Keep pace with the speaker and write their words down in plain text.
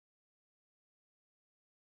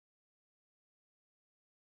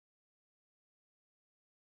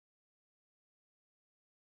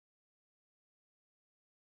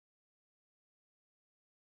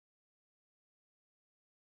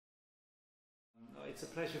it's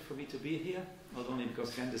a pleasure for me to be here, not only because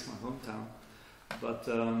Ghent is my hometown, but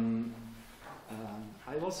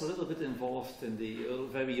I was a little bit involved in the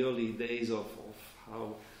very early days of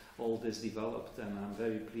how all this developed, and I'm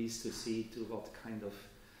very pleased to see to what kind of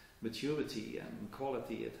maturity and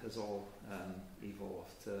quality it has all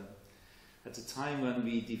evolved. At the time when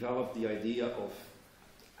we developed the idea of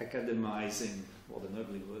academizing, what an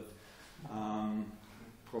ugly word,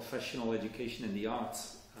 professional education in the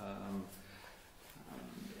arts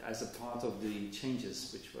as a part of the changes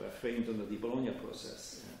which were framed under the Bologna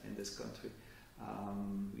process in this country.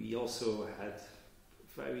 We also had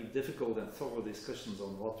very difficult and thorough discussions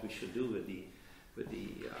on what we should do with the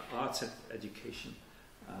arts education.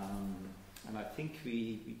 And I think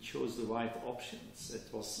we chose the right options.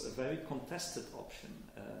 It was a very contested option,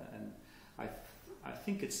 and I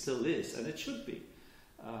think it still is, and it should be.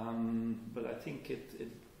 But I think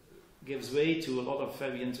it gives way to a lot of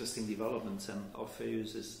very interesting developments, and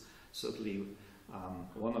Orpheus is certainly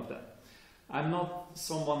one of them. I'm not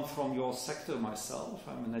someone from your sector myself.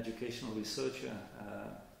 I'm an educational researcher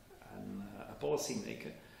and a policy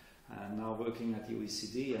maker, and now working at the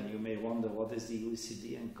OECD. And you may wonder, what is the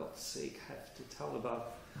OECD, and God's sake, have to tell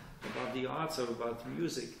about the arts or about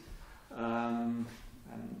music? And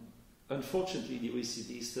unfortunately, the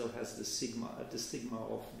OECD still has the stigma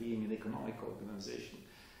of being an economic organization.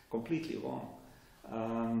 Completely wrong.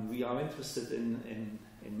 We are interested in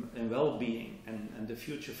well-being and the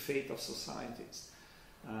future fate of societies.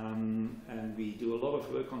 And we do a lot of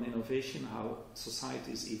work on innovation, how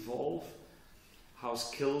societies evolve, how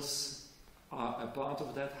skills are a part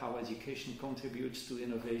of that, how education contributes to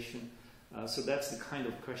innovation. So that's the kind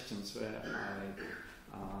of questions where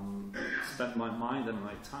I spend my mind and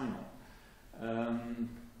my time on.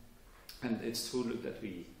 And it's true that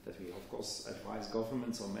we of course advise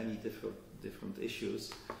governments on many different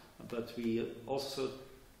issues, but we also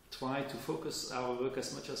try to focus our work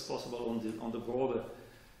as much as possible on the broader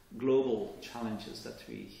global challenges that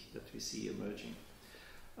we see emerging.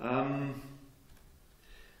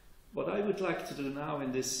 What I would like to do now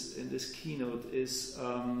in this keynote is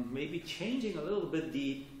maybe changing a little bit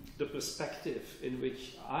the perspective in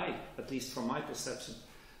which at least from my perception,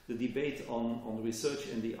 the debate on research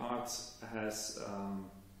in the arts has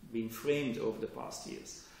been framed over the past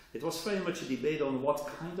years. It was very much a debate on what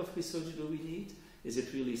kind of research do we need. Is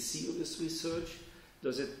it really serious research?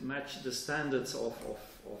 Does it match the standards of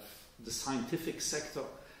the scientific sector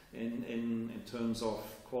in terms of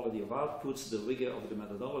quality of outputs, the rigor of the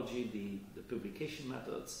methodology, the publication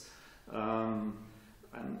methods? And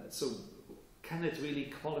so can it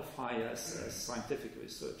really qualify as scientific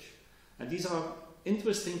research? And these are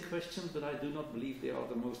interesting questions, but I do not believe they are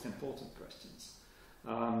the most important questions.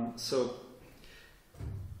 So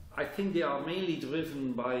I think they are mainly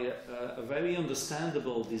driven by a very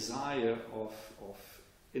understandable desire of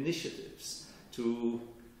initiatives to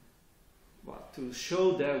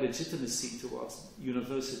show their legitimacy towards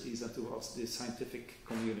universities and towards the scientific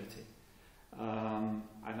community. And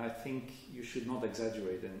I think you should not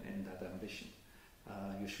exaggerate in that ambition.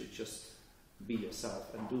 You should just be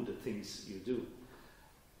yourself and do the things you do.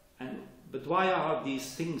 But why are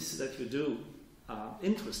these things that you do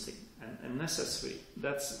interesting and necessary?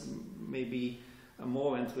 That's maybe a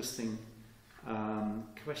more interesting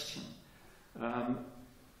question.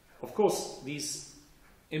 Of course, these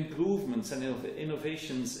improvements and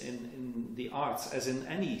innovations in the arts, as in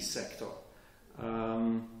any sector,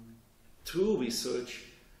 through research,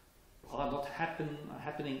 are not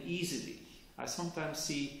happening easily. I sometimes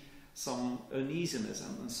see some uneasiness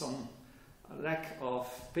and some lack of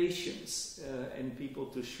patience in people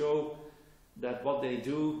to show that what they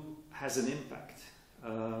do has an impact.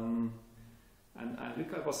 And I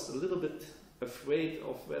was a little bit afraid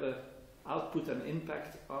of whether output and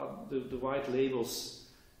impact are the right labels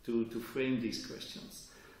to frame these questions.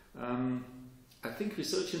 I think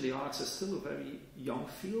research in the arts is still a very young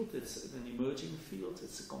field. It's an emerging field.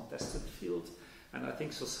 It's a contested field. And I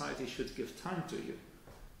think society should give time to you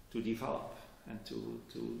to develop and to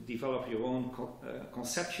develop your own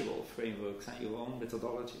conceptual frameworks and your own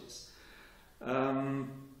methodologies.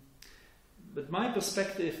 But my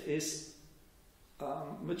perspective is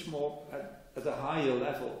much more at a higher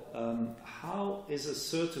level. How is a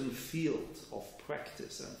certain field of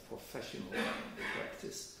practice and professional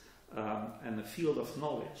practice and a field of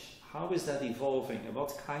knowledge, how is that evolving, and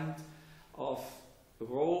what kind of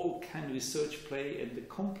role can research play in the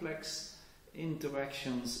complex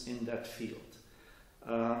interactions in that field?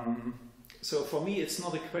 So for me, it's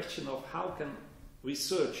not a question of how can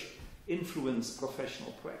research influence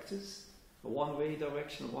professional practice, a one-way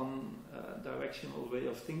direction, one directional way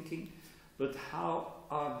of thinking, but how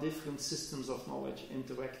are different systems of knowledge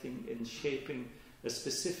interacting in shaping a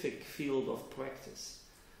specific field of practice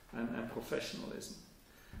and professionalism.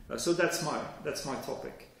 So that's my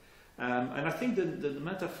topic. And I think the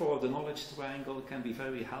metaphor of the knowledge triangle can be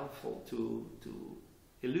very helpful to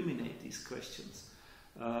illuminate these questions.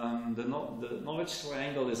 The knowledge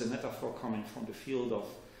triangle is a metaphor coming from the field of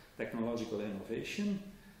technological innovation.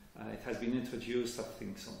 It has been introduced, I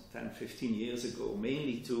think, some 10-15 years ago,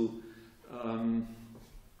 mainly to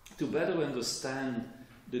better understand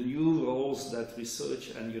the new roles that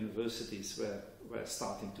research and universities were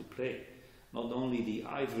starting to play. Not only the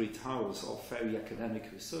ivory towers of very academic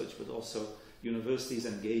research, but also universities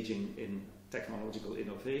engaging in technological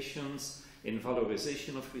innovations, in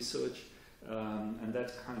valorization of research, and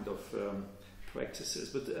that kind of practices.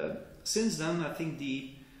 But since then, I think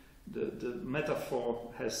the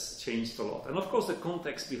metaphor has changed a lot. And of course, the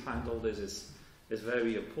context behind all this is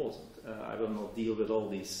very important. I will not deal with all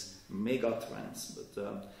these mega trends,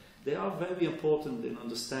 but they are very important in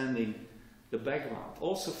understanding the background,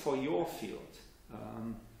 also for your field.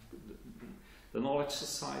 The knowledge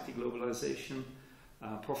society, globalization,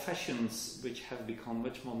 professions which have become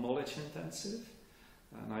much more knowledge intensive,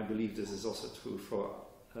 and I believe this is also true for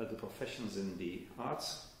the professions in the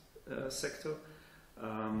arts sector.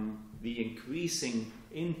 The increasing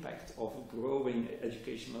impact of growing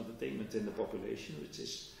educational attainment in the population, which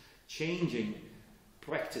is changing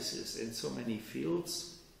practices in so many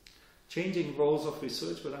fields, changing roles of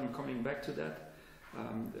research, but I'm coming back to that.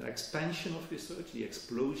 The expansion of research, the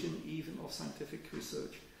explosion even of scientific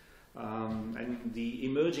research, and the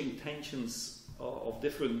emerging tensions of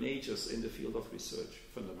different natures in the field of research,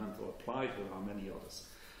 fundamental, applied, there are many others.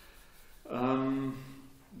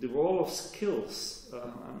 The role of skills,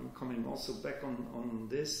 I'm coming also back on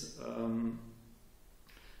this,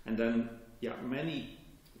 and then, many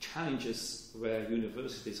challenges where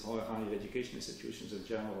universities or higher education institutions in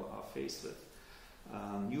general are faced with.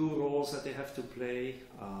 New roles that they have to play,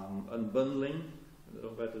 unbundling, I don't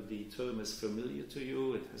know whether the term is familiar to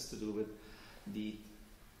you. It has to do with the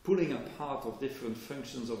pulling apart of different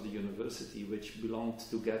functions of the university which belonged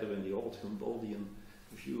together in the old Humboldtian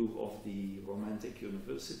view of the romantic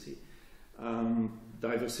university.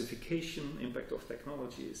 Diversification, impact of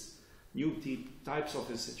technologies, new types of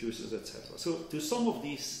institutions, etc. So to some of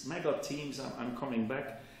these mega themes I'm coming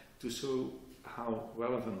back to show how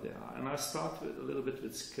relevant they are. And I start a little bit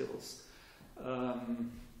with skills.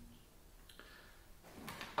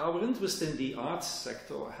 Our interest in the arts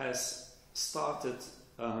sector has started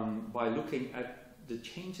by looking at the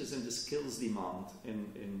changes in the skills demand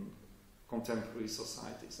in contemporary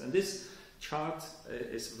societies. And this chart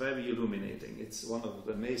is very illuminating. It's one of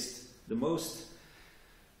the most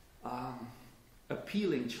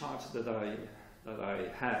appealing charts that I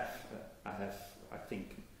have. I have, I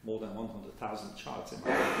think, more than 100,000 charts in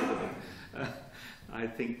my computer. I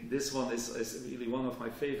think this one is really one of my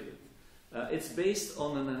favorite. It's based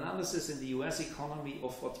on an analysis in the US economy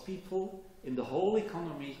of what people in the whole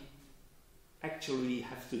economy actually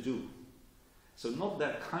have to do. So not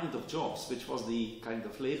that kind of jobs, which was the kind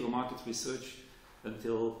of labor market research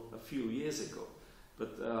until a few years ago.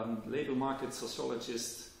 But labor market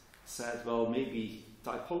sociologists said, well, maybe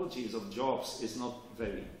typologies of jobs is not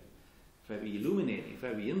very illuminating,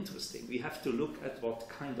 very interesting. We have to look at what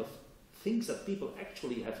kind of things that people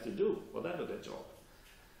actually have to do, whatever their job.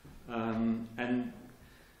 And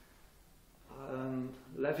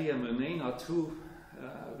Levy and Murnane are two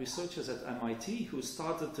researchers at MIT who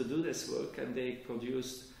started to do this work, and they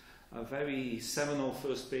produced a very seminal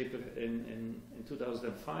first paper in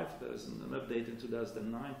 2005. There's an update in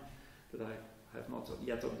 2009, but I have not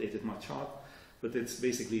yet updated my chart, but it's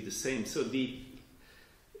basically the same. So they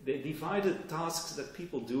divided tasks that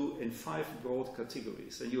people do in 5 broad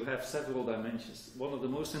categories, and you have several dimensions. One of the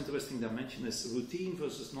most interesting dimensions is routine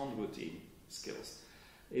versus non-routine skills.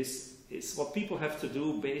 Is what people have to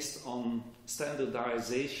do based on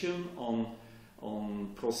standardization, on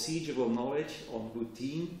procedural knowledge, on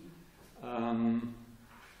routine,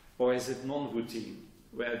 or is it non-routine,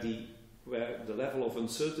 where the level of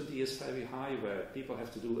uncertainty is very high, where people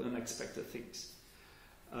have to do unexpected things.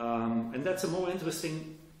 And that's a more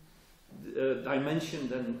interesting dimension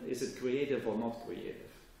than is it creative or not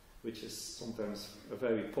creative, which is sometimes a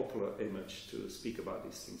very popular image to speak about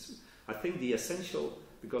these things. I think the essential,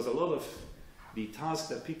 because a lot of the tasks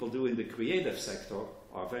that people do in the creative sector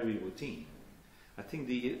are very routine. I think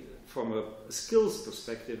from a skills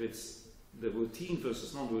perspective, it's the routine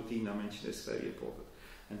versus non-routine dimension is very important.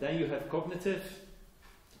 And then you have cognitive,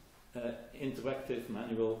 interactive,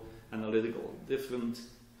 manual, analytical, different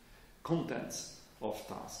contents of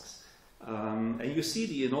tasks. And you see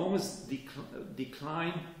the enormous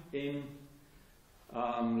decline in,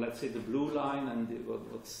 let's say, the blue line and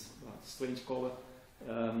what's strange color,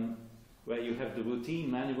 where you have the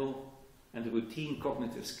routine manual and the routine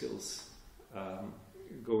cognitive skills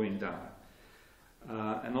going down.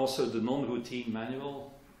 And also the non-routine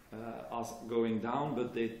manual are going down,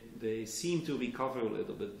 but they seem to recover a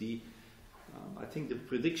little bit. I think the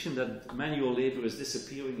prediction that manual labor is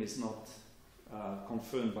disappearing is not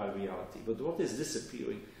confirmed by reality. But what is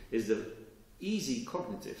disappearing is the easy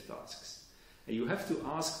cognitive tasks. And you have to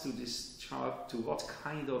ask to this chart to what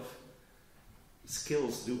kind of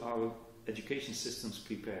skills do our education systems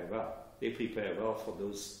prepare well. They prepare well for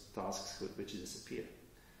those tasks which disappear.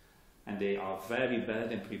 And they are very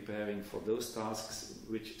bad in preparing for those tasks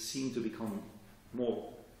which seem to become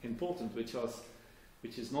more important, which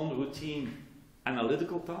is non-routine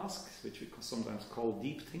analytical tasks, which we sometimes call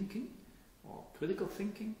deep thinking or critical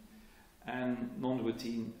thinking, and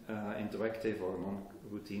non-routine interactive or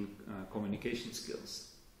non-routine communication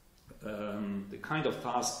skills. The kind of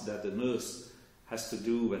task that the nurse has to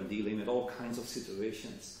do when dealing with all kinds of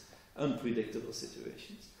situations, unpredictable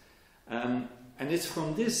situations. And it's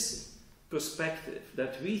from this perspective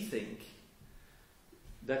that we think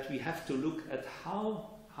that we have to look at how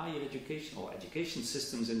higher education or education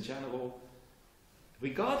systems in general,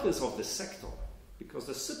 regardless of the sector, because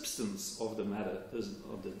the substance of the matter,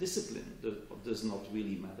 of the discipline, does not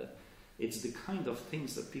really matter. It's the kind of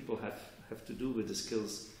things that people have to do with the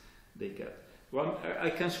skills they get. Well,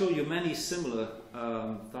 I can show you many similar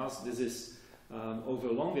tasks. This is over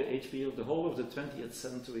a longer age period, the whole of the 20th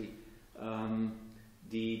century,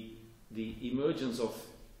 the emergence of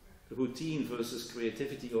routine versus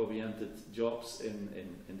creativity-oriented jobs,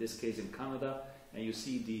 in this case in Canada, and you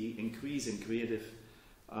see the increase in creative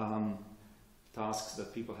tasks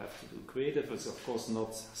that people have to do. Creative is of course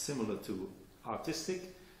not similar to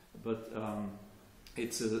artistic, but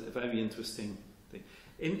it's a very interesting thing.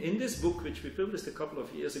 In this book, which we published a couple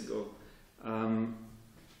of years ago,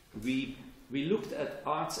 we looked at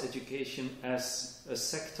arts education as a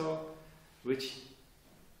sector which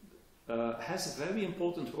has a very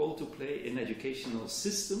important role to play in educational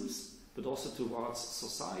systems, but also towards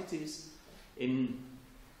societies, in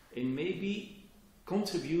maybe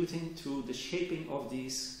contributing to the shaping of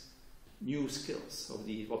these new skills, of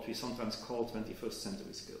what we sometimes call 21st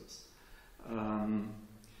century skills.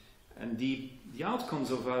 And the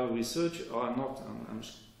outcomes of our research are not, I'm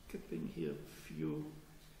skipping here a few,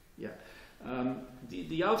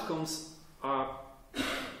 the outcomes are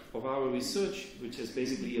of our research, which is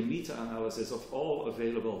basically a meta-analysis of all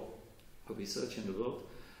available research in the world,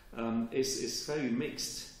 is very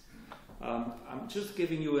mixed. I'm just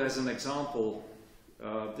giving you as an example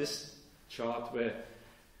this chart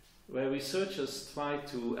where researchers try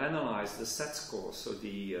to analyze the SAT scores, so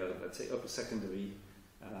the let's say upper secondary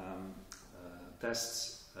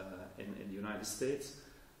tests in the United States,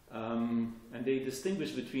 and they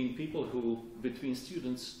distinguish between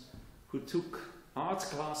students who took arts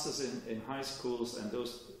classes in high schools and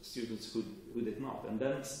those students who did not, and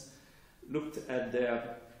then looked at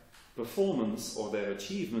their performance or their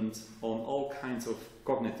achievement on all kinds of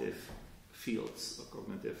cognitive fields, or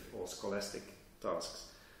cognitive or scholastic tasks.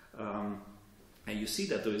 And you see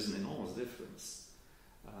that there is an enormous difference.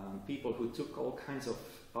 People who took all kinds of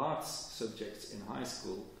arts subjects in high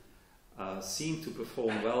school seem to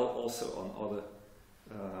perform well also on other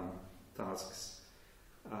tasks.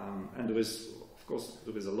 And there is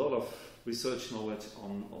a lot of research knowledge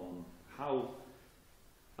on how,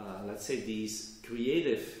 let's say, these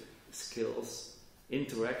creative skills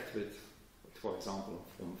interact with, for example,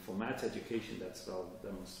 for math education, that's well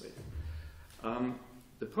demonstrated.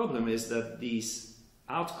 The problem is that these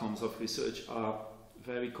outcomes of research are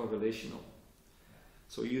very correlational.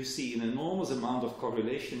 So you see an enormous amount of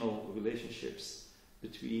correlational relationships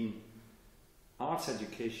between arts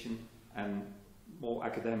education and more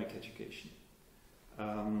academic education.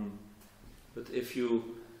 But if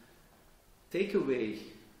you take away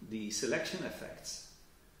the selection effects,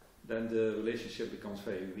 then the relationship becomes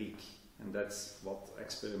very weak. And that's what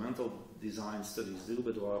experimental design studies do,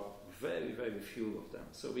 but there are very, very few of them.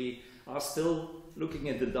 So we are still looking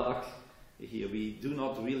at the dark here. We do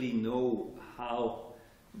not really know how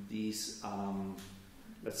these,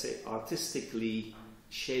 let's say, artistically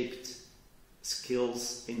shaped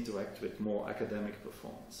skills interact with more academic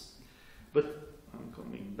performance. But I'm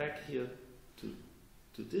coming back here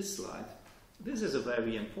to this slide. This is a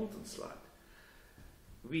very important slide.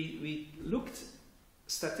 We looked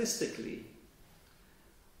statistically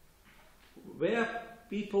where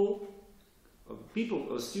people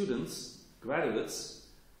or students, graduates,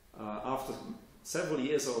 are several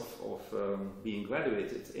years of being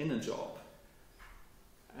graduated in a job,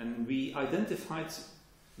 and we identified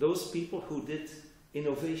those people who did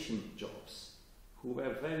innovation jobs, who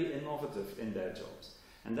were very innovative in their jobs.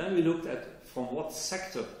 And then we looked at from what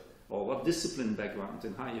sector or what discipline background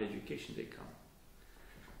in higher education they come.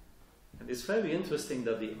 And it's very interesting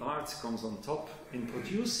that the arts comes on top in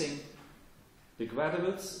producing the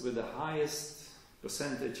graduates with the highest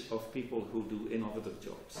percentage of people who do innovative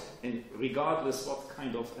jobs, and regardless what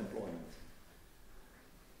kind of employment.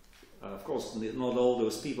 Of course, not all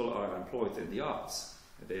those people are employed in the arts.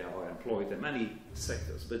 They are employed in many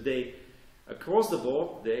sectors, but they, across the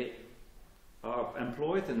board, they are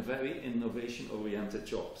employed in very innovation-oriented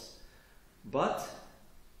jobs. But,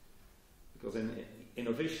 because in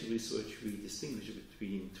innovation research we distinguish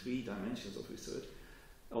between 3 dimensions of research,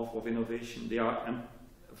 of innovation, they are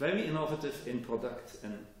very innovative in product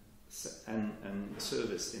and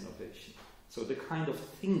service innovation. So the kind of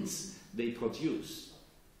things they produce.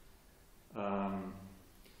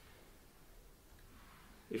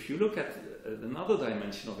 If you look at another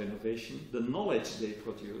dimension of innovation, the knowledge they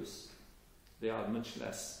produce, they are much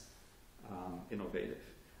less innovative.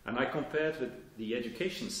 And I compared with the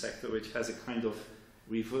education sector, which has a kind of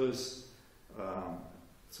reverse,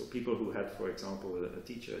 so people who had, for example, a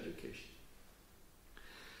teacher education.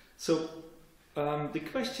 So the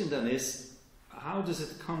question then is, how does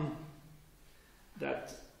it come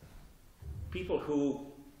that people who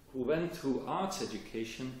went through arts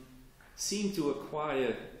education seem to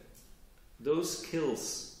acquire those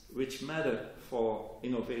skills which matter for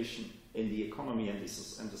innovation in the economy and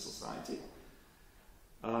the society?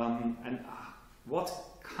 And what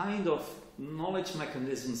kind of knowledge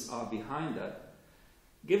mechanisms are behind that,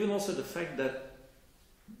 given also the fact that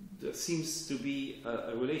there seems to be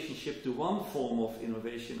a relationship to one form of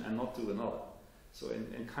innovation and not to another. So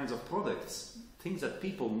in kinds of products, things that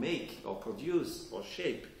people make or produce or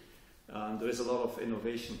shape, there is a lot of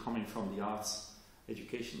innovation coming from the arts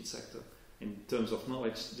education sector. In terms of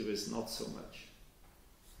knowledge, there is not so much.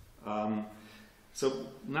 So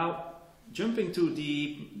now, jumping to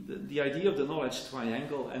the idea of the knowledge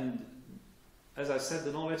triangle, and as I said,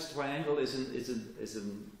 the knowledge triangle is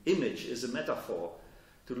an image, is a metaphor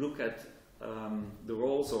to look at the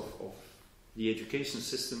roles of the education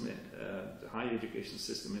system, the higher education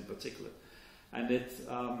system in particular. And it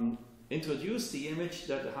introduced the image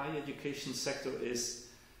that the higher education sector is,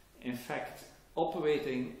 in fact,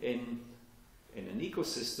 operating in an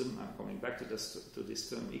ecosystem. I'm coming back to this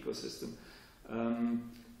term, ecosystem,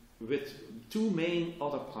 with 2 main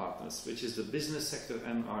other partners, which is the business sector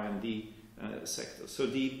and R&D sector. So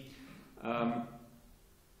the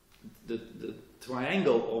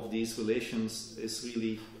triangle of these relations is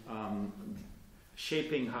really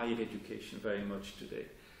shaping higher education very much today.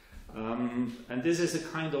 And this is a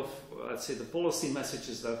kind of, let's say, the policy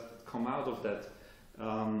messages that come out of that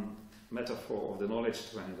metaphor of the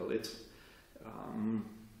knowledge triangle.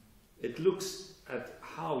 It looks at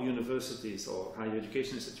how universities or higher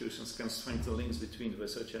education institutions can strengthen links between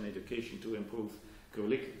research and education to improve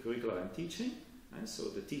curricular and teaching, and so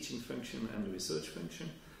the teaching function and the research function.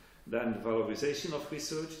 Then the valorization of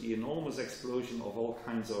research, the enormous explosion of all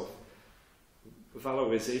kinds of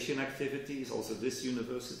valorization activities. Also this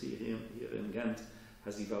university here in Ghent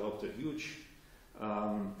has developed a huge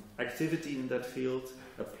activity in that field,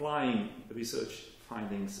 applying research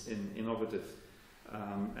findings in innovative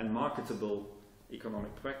and marketable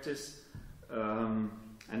economic practice,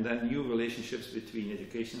 and then new relationships between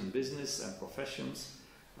education and business and professions,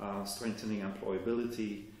 strengthening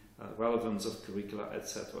employability, relevance of curricula,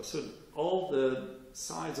 etc. So all the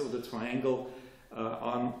sides of the triangle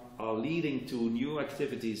are leading to new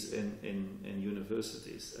activities in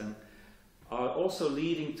universities, and are also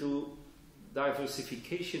leading to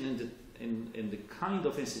diversification in the kind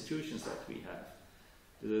of institutions that we have.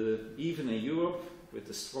 Even in Europe, with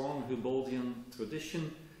the strong Humboldtian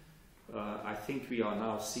tradition, I think we are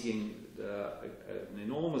now seeing an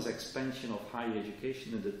enormous expansion of higher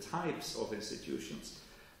education in the types of institutions,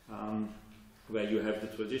 where you have the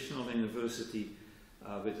traditional university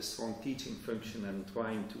with a strong teaching function and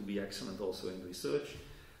trying to be excellent also in research,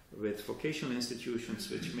 with vocational institutions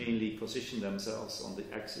which mainly position themselves on the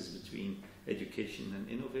axis between education and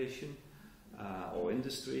innovation or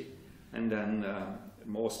industry, and then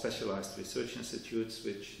more specialized research institutes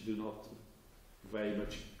which do not very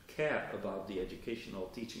much care about the educational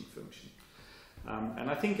teaching function. And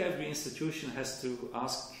I think every institution has to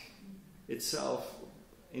ask itself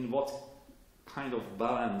in what kind of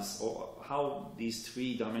balance, or how these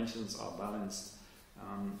 3 dimensions are balanced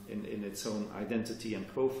in its own identity and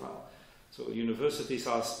profile. So universities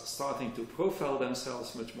are starting to profile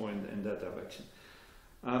themselves much more in that direction.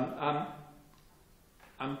 I'm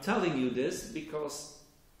telling you this because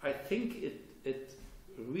I think it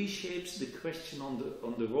reshapes the question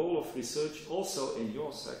on the role of research also in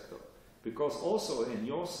your sector. Because also in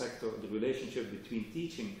your sector, the relationship between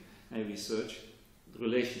teaching and research, the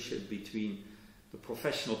relationship between the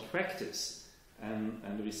professional practice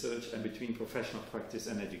and research, and between professional practice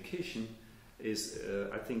and education is,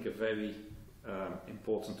 I think, a very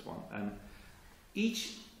important one. And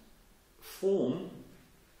each form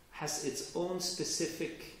has its own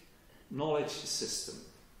specific knowledge system.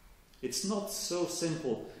 It's not so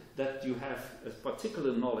simple that you have a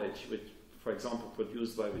particular knowledge which, for example,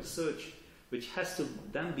 produced by research, which has to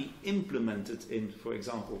then be implemented in, for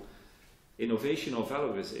example, innovation or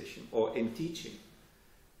valorization, or in teaching.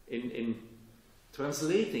 In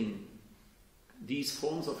translating these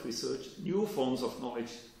forms of research, new forms of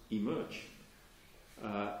knowledge emerge,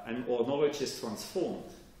 or knowledge is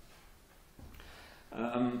transformed.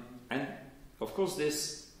 And of course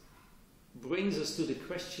this brings us to the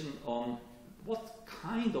question on what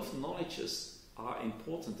kind of knowledges are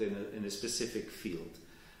important in a specific field.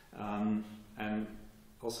 And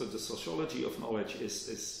also the sociology of knowledge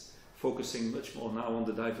is focusing much more now on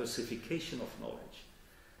the diversification of knowledge.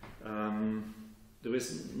 There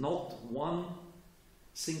is not one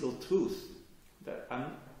single truth. That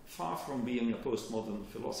I'm far from being a postmodern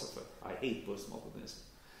philosopher. I hate postmodernism.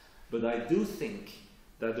 But I do think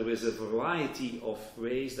that there is a variety of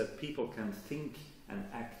ways that people can think and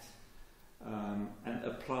act and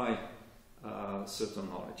apply certain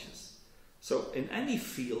knowledges. So in any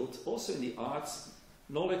field, also in the arts,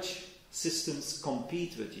 knowledge systems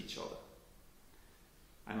compete with each other.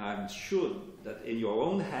 And I'm sure that in your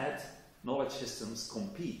own head, knowledge systems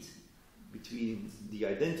compete between the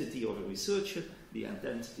identity of a researcher, the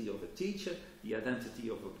identity of a teacher, the identity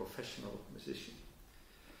of a professional musician.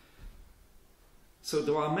 So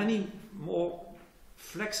there are many more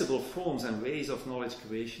flexible forms and ways of knowledge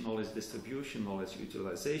creation, knowledge distribution, knowledge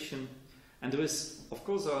utilization. And there is, of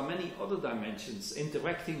course, there are many other dimensions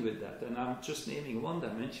interacting with that. And I'm just naming one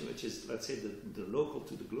dimension, which is, let's say, the local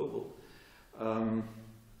to the global.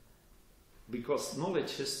 Because knowledge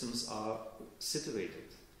systems are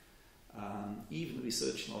situated. Even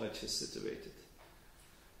research knowledge is situated.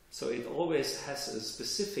 So it always has a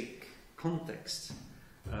specific context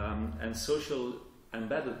and social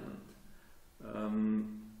embedment.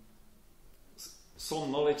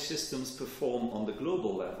 Some knowledge systems perform on the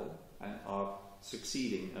global level and are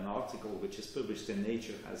succeeding. An article which is published in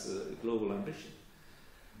Nature has a global ambition.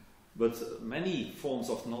 But many forms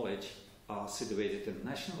of knowledge are situated in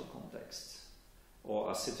national context or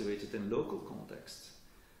are situated in local context.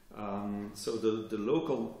 So the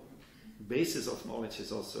local basis of knowledge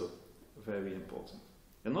is also very important.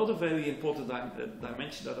 Another very important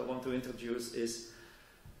dimension that I want to introduce is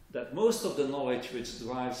that most of the knowledge which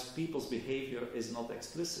drives people's behavior is not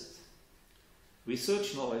explicit.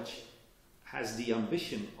 Research knowledge has the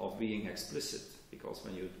ambition of being explicit, because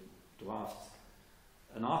when you draft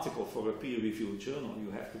an article for a peer-reviewed journal,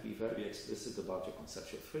 you have to be very explicit about your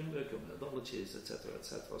conceptual framework, your methodologies, etc.,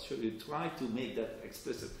 etc. So you try to make that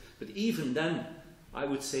explicit. But even then, I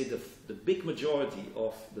would say the big majority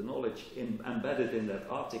of the knowledge embedded in that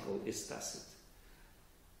article is tacit.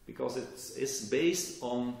 Because it's based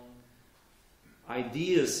on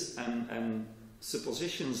ideas and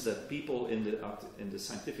suppositions that people in the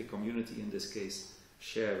scientific community, in this case,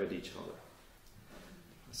 share with each other.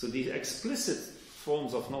 So these explicit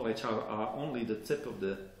forms of knowledge are only the tip of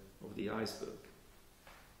the iceberg.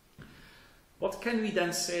 What can we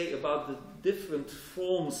then say about the different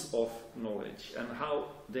forms of knowledge and how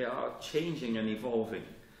they are changing and evolving?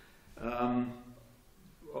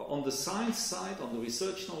 On the science side, on the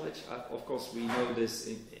research knowledge, of course we know this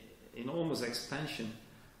enormous expansion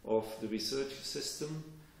of the research system.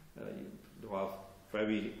 There are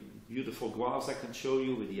very beautiful graphs I can show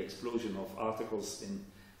you with the explosion of articles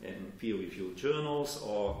in peer-reviewed journals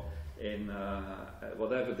or in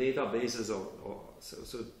whatever databases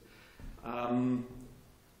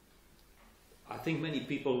I think many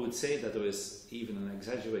people would say that there is even an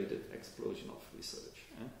exaggerated explosion of research.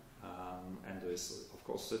 And there is, of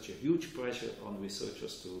course, such a huge pressure on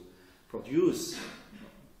researchers to produce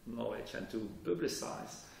knowledge and to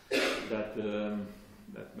publicize that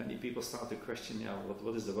many people start to question,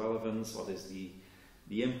 what is the relevance, what is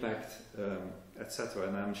the impact, etc.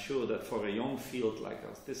 And I'm sure that for a young field like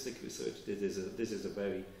artistic research, this is a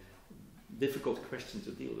very difficult question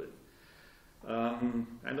to deal with. And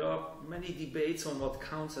there are many debates on what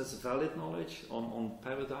counts as valid knowledge, on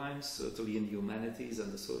paradigms, certainly in the humanities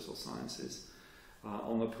and the social sciences,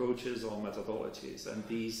 on approaches or methodologies. And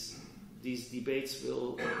these debates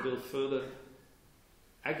will further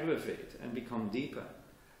aggravate and become deeper.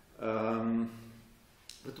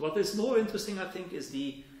 But what is more interesting, I think, is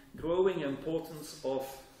the growing importance of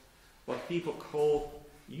what people call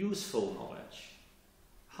useful knowledge.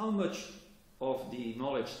 How much of the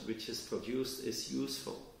knowledge which is produced is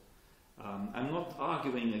useful? I'm not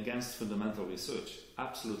arguing against fundamental research,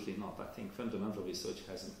 absolutely not. I think fundamental research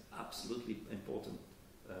has an absolutely important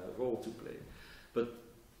role to play. But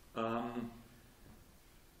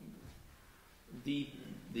the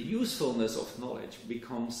usefulness of knowledge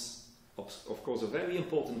becomes, of course, a very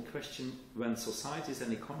important question when societies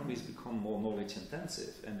and economies become more knowledge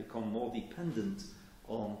intensive and become more dependent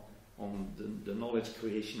on the knowledge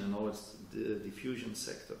creation and knowledge diffusion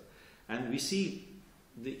sector. And we see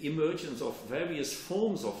the emergence of various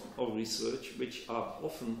forms of research which are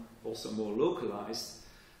often also more localized,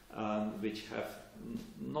 which have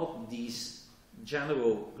not these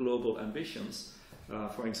general global ambitions.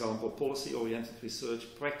 For example, policy-oriented research,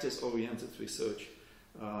 practice-oriented research.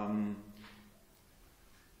 And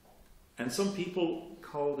some people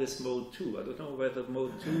call this mode 2. I don't know whether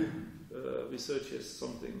mode 2 research is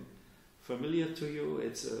something familiar to you.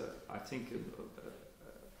 It's, I think,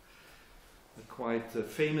 a quite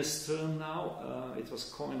famous term now. It was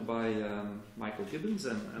coined by Michael Gibbons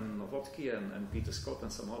and Nowotny and Peter Scott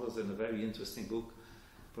and some others in a very interesting book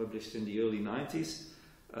published in the early 90s.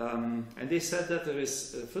 And they said that there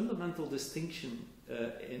is a fundamental distinction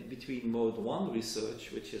between mode 1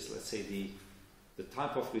 research, which is, let's say, the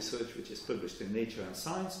type of research which is published in Nature and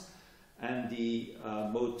Science, and the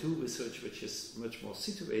mode 2 research, which is much more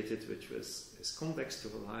situated, which is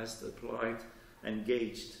contextualized, applied,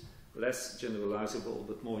 engaged, less generalizable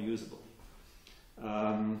but more usable.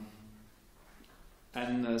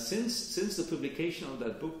 Since the publication of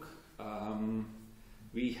that book,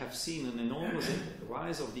 we have seen an enormous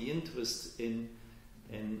rise of the interest in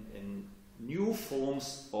new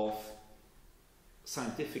forms of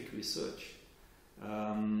scientific research,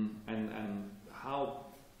 and how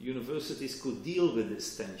universities could deal with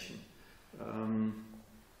this tension.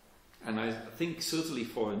 And I think certainly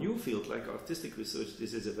for a new field like artistic research,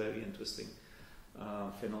 this is a very interesting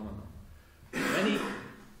phenomenon. Many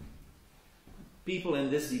people in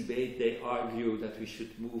this debate, they argue that we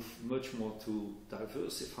should move much more to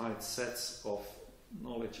diversified sets of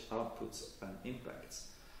knowledge outputs and impacts.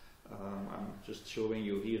 I'm just showing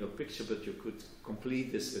you here a picture, but you could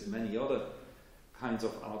complete this with many other kinds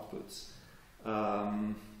of outputs.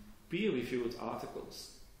 Peer-reviewed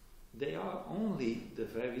articles, they are only the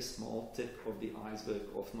very small tip of the iceberg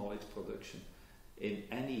of knowledge production in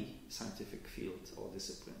any scientific field or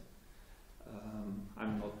discipline.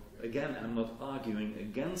 I'm not arguing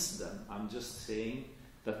against them. I'm just saying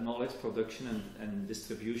that knowledge production and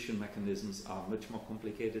distribution mechanisms are much more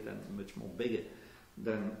complicated and much more bigger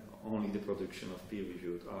than only the production of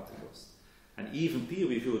peer-reviewed articles. And even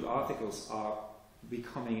peer-reviewed articles are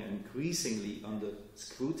becoming increasingly under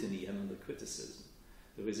scrutiny and under criticism.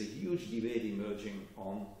 There is a huge debate emerging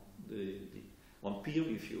on peer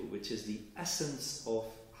review, which is the essence of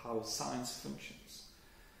how science functions.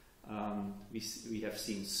 We have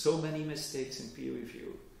seen so many mistakes in peer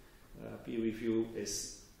review. Peer review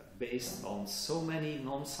is based on so many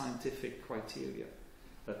non-scientific criteria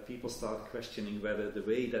that people start questioning whether the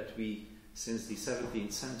way that we, since the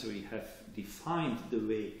 17th century, have defined the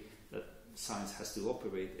way that science has to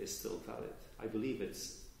operate is still valid. I believe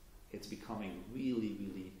it's becoming really,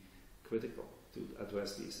 really critical to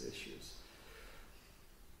address these issues.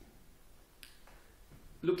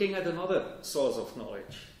 Looking at another source of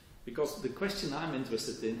knowledge, because the question I'm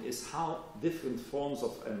interested in is how different forms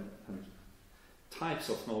of and types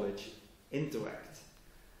of knowledge interact.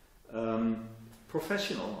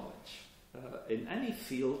 Professional knowledge. In any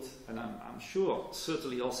field, and I'm sure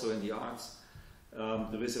certainly also in the arts,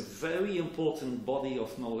 there is a very important body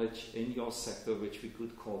of knowledge in your sector which we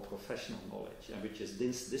could call professional knowledge, and which is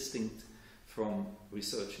distinct from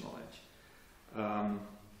research knowledge.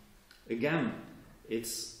 Again,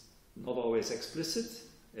 it's not always explicit.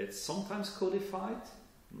 It's sometimes codified,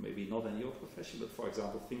 maybe not in your profession, but for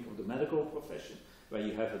example, think of the medical profession, where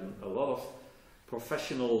you have a lot of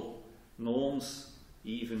professional norms.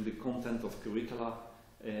 Even the content of curricula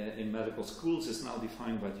in medical schools is now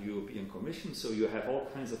defined by the European Commission, so you have all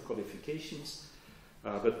kinds of codifications,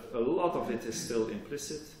 but a lot of it is still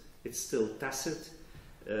implicit, it's still tacit,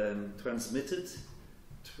 transmitted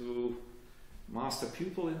through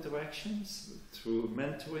master-pupil interactions, through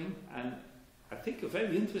mentoring, and I think a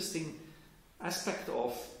very interesting aspect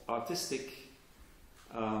of artistic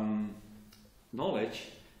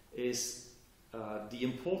knowledge is the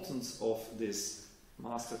importance of this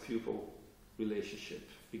master-pupil relationship,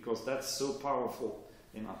 because that's so powerful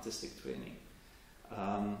in artistic training.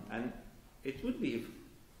 And it would be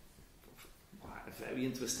a very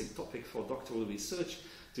interesting topic for doctoral research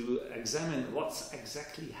to examine what's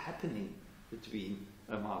exactly happening between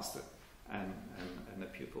a master and a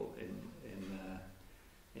pupil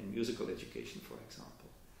in musical education, for example.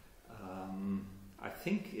 I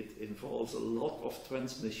think it involves a lot of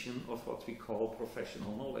transmission of what we call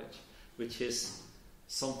professional knowledge, which is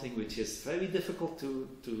something which is very difficult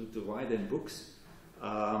to write in books,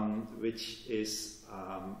 which is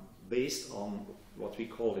based on what we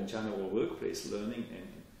call in general workplace learning and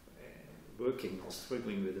working or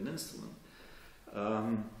struggling with an instrument,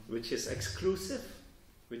 which is exclusive,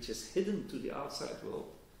 which is hidden to the outside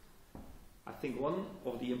world. I think one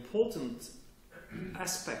of the important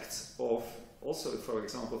aspects of, also, for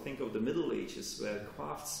example, think of the Middle Ages where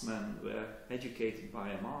craftsmen were educated by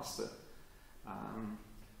a master.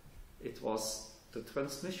 It was the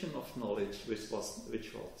transmission of knowledge which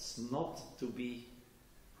was not to be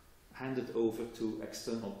handed over to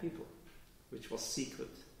external people, which was secret.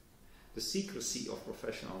 The secrecy of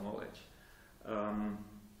professional knowledge.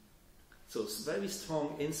 So it's very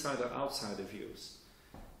strong insider-outsider views.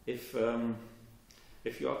 If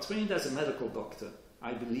you are trained as a medical doctor,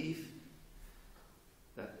 I believe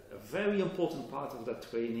that a very important part of that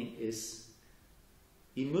training is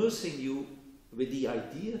immersing you with the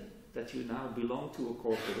idea that you now belong to a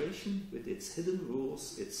corporation with its hidden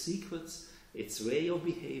rules, its secrets, its way of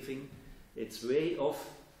behaving, its way of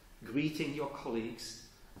greeting your colleagues,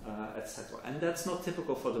 etc. And that's not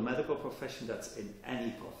typical for the medical profession, that's in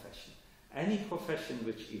any profession. Any profession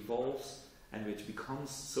which evolves and which becomes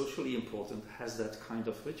socially important has that kind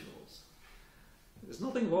of rituals. There's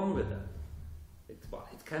nothing wrong with that.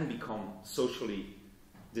 It can become socially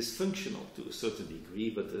dysfunctional to a certain degree,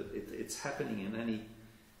 but it's happening in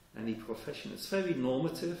any profession. It's very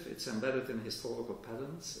normative, it's embedded in historical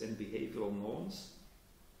patterns, in behavioral norms,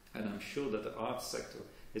 and I'm sure that the arts sector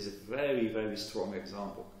is a very, very strong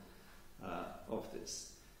example of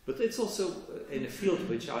this. But it's also in a field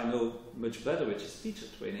which I know much better, which is teacher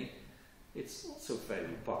training. It's also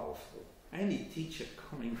very powerful. Any teacher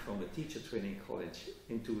coming from a teacher training college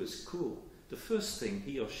into a school, the first thing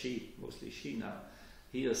he or she, mostly she now,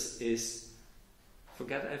 hears is,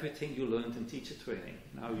 forget everything you learned in teacher training.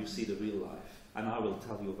 Now you see the real life, and I will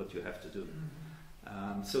tell you what you have to do.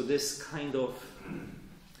 So this kind of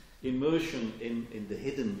immersion in the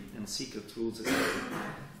hidden and secret rules is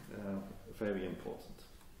very important.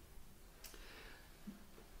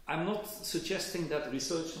 I'm not suggesting that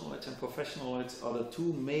research knowledge and professional knowledge are the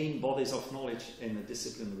two main bodies of knowledge in a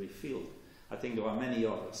disciplinary field. I think there are many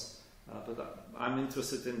others. But I'm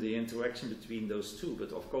interested in the interaction between those two.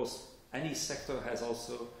 But of course, any sector has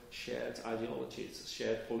also shared ideologies,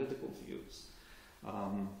 shared political views.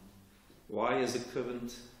 Why is the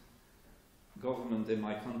current government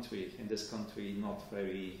in this country, not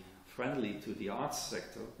very friendly to the arts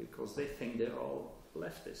sector? Because they think they're all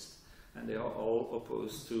leftist and they are all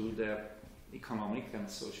opposed to their economic and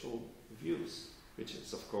social views, which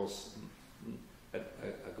is of course a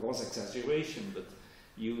gross exaggeration, but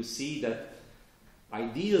you see that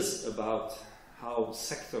ideas about how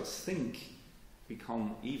sectors think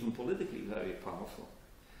become even politically very powerful.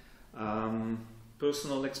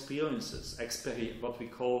 Personal experiences, what we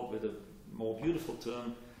call, with a more beautiful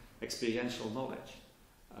term, experiential knowledge.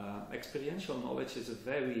 Experiential knowledge is a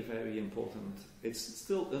very, very important, it's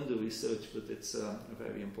still under research, but it's a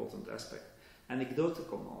very important aspect. Anecdotal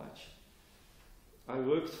knowledge. I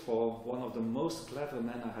worked for one of the most clever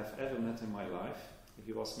men I have ever met in my life.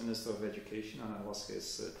 He was Minister of Education and I was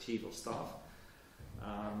his Chief of Staff.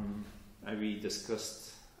 And we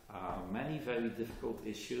discussed many very difficult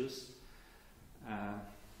issues,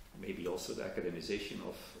 maybe also the academization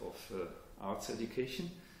of arts education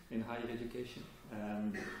in higher education.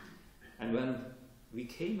 And when we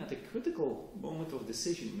came at a critical moment of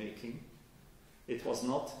decision making, it was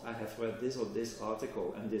not, I have read this or this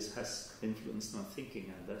article and this has influenced my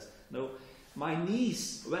thinking and that. No, my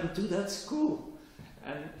niece went to that school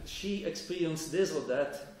and she experienced this or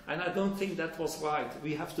that, and I don't think that was right.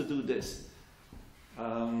 We have to do this.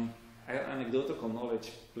 Anecdotal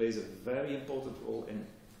knowledge plays a very important role in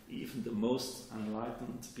even the most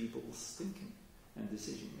enlightened people's thinking and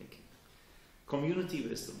decision making. Community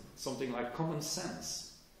wisdom, something like common sense,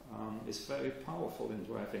 is very powerful in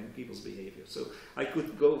driving people's behavior. So I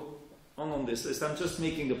could go on this list. I'm just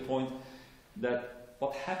making the point that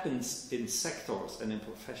what happens in sectors and in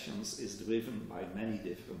professions is driven by many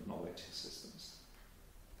different knowledge systems.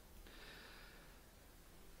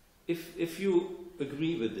 If you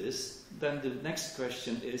agree with this, then the next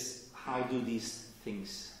question is, how do these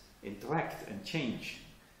things interact and change?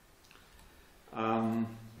 And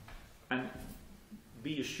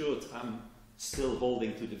be assured, I'm still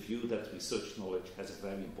holding to the view that research knowledge has a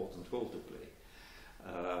very important role to play.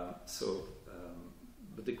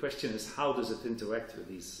 But the question is, how does it interact with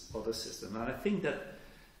these other systems? And I think that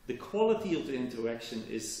the quality of the interaction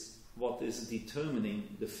is what is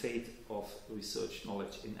determining the fate of research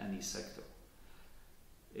knowledge in any sector.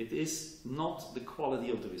 It is not the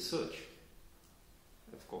quality of the research.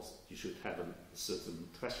 Of course, you should have a certain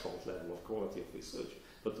threshold level of quality of research.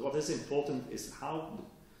 But what is important is how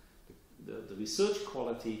the research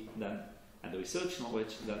quality then, and the research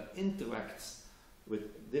knowledge that interacts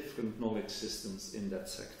with different knowledge systems in that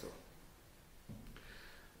sector.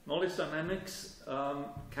 Knowledge dynamics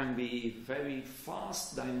can be very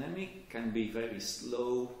fast dynamic, can be very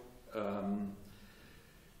slow, and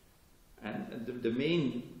the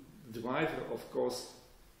main driver, of course,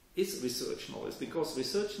 is research knowledge, because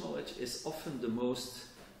research knowledge is often the most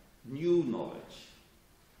new knowledge,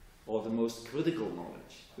 or the most critical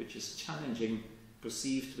knowledge, which is challenging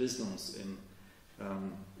perceived wisdoms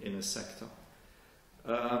in a sector.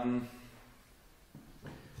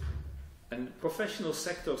 And professional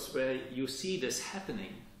sectors where you see this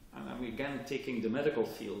happening, and I'm again taking the medical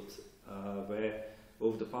field, where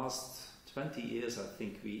over the past 20 years I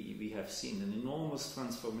think we have seen an enormous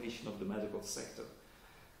transformation of the medical sector,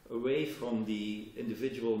 away from the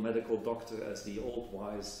individual medical doctor as the old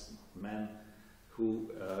wise man who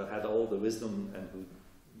had all the wisdom and who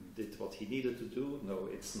did what he needed to do. No,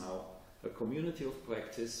 it's now a community of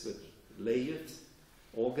practice with layered,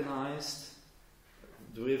 organized,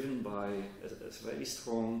 driven by a very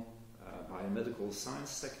strong biomedical science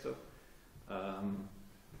sector.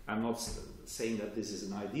 I'm not saying that this is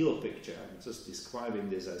an ideal picture, I'm just describing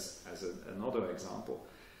this as another example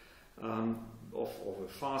of a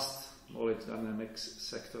fast knowledge dynamics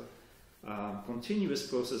sector. Continuous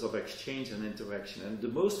process of exchange and interaction. And the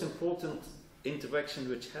most important interaction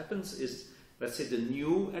which happens is, let's say, the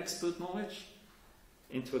new expert knowledge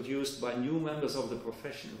introduced by new members of the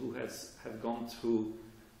profession who have gone through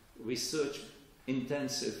research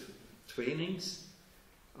intensive trainings.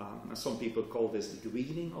 And some people call this the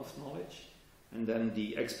greening of knowledge. And then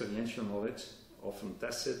the experiential knowledge, often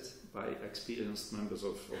tacit by experienced members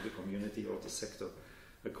of the community or the sector,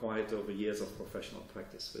 acquired over years of professional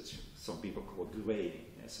practice, which some people call graying.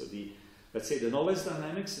 Yeah, so let's say the knowledge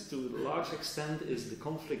dynamics, to a large extent, is the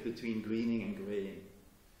conflict between greening and graying.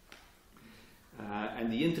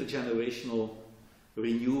 And the intergenerational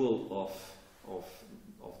renewal of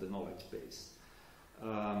the knowledge base.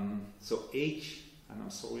 So age, and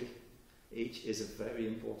I'm sorry, age is a very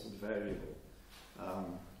important variable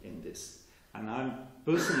in this. And I'm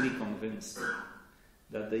personally convinced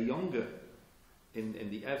that the younger in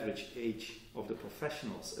the average age of the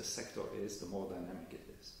professionals a sector is, the more dynamic it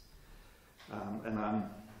is. And I'm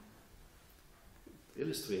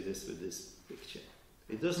illustrate this with this picture.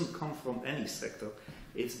 It doesn't come from any sector.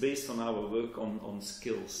 It's based on our work on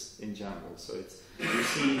skills in general. So you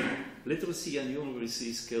see literacy and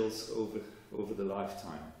numeracy skills over the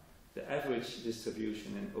lifetime. The average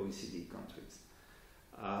distribution in OECD countries.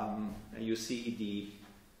 And you see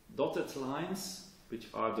the dotted lines, which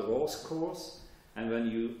are the raw scores. And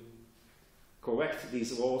when you correct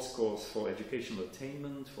these raw scores for educational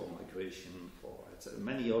attainment, for migration, for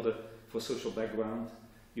many other, for social background,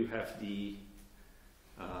 you have the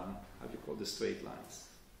how do you call the straight lines,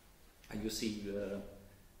 and you see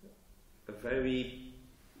a very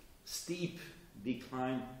steep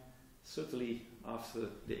decline, certainly after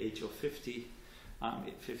the age of 50. I'm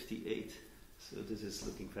at 58, so this is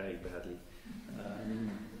looking very badly.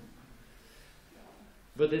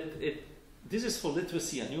 But this is for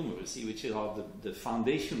literacy and numeracy, which are the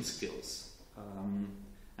foundation skills.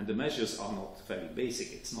 And the measures are not very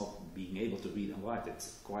basic. It's not being able to read and write.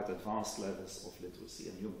 It's quite advanced levels of literacy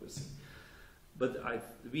and numeracy. But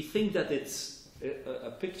we think that it's a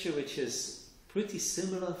picture which is pretty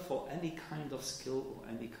similar for any kind of skill or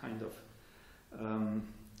any kind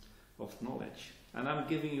of knowledge. And I'm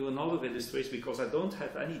giving you another illustration because I don't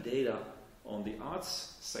have any data on the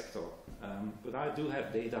arts sector, but I do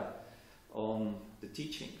have data on the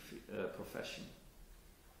teaching profession.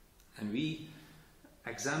 And we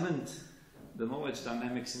examined the knowledge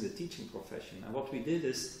dynamics in the teaching profession. And what we did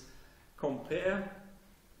is compare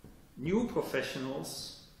new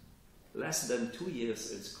professionals, less than 2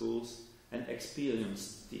 years in schools, and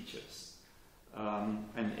experienced teachers.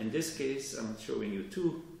 And in this case, I'm showing you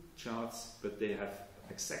two charts, but they have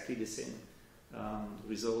exactly the same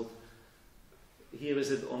result. Here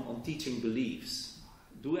is it on teaching beliefs.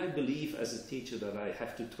 Do I believe as a teacher that I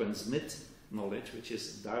have to transmit knowledge, which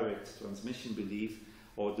is direct transmission belief,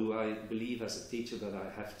 or do I believe as a teacher that I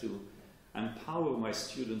have to empower my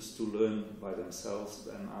students to learn by themselves,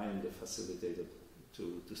 and I am the facilitator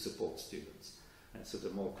to support students? And so the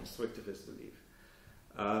more constructivist belief.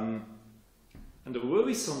 And the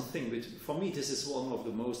worrisome thing, which for me this is one of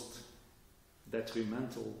the most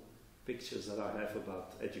detrimental pictures that I have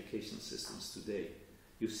about education systems today.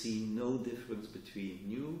 You see no difference between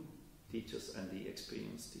new teachers and the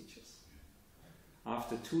experienced teachers.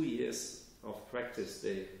 After 2 years of practice,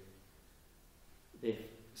 they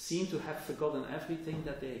seem to have forgotten everything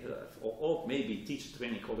that they have, or maybe teacher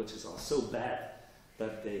training colleges are so bad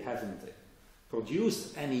that they haven't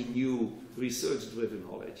produced any new research-driven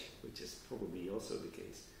knowledge, which is probably also the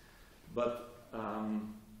case. But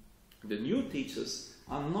the new teachers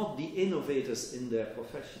are not the innovators in their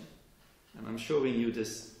profession. And I'm showing you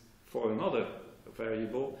this for another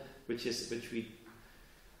variable, which we,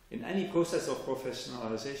 in any process of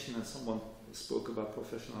professionalization, and someone spoke about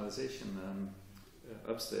professionalization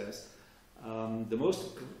upstairs, the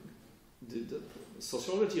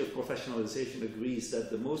sociology of professionalization agrees that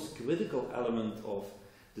the most critical element of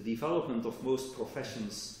the development of most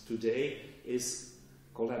professions today is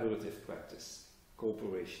collaborative practice,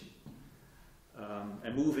 cooperation,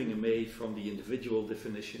 and moving away from the individual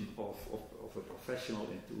definition of a professional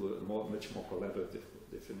into a much more collaborative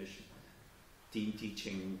definition. Team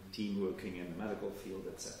teaching, team working in the medical field,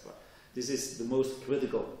 etc. This is the most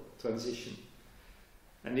critical transition.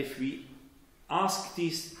 And if we ask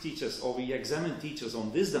these teachers, or we examine teachers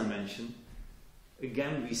on this dimension,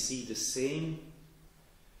 again we see the same.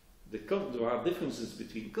 There are differences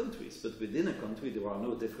between countries, but within a country there are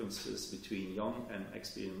no differences between young and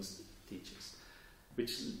experienced teachers.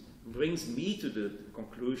 Which brings me to the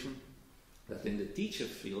conclusion that in the teacher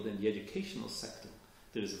field, in the educational sector,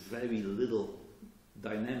 there is very little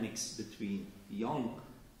dynamics between young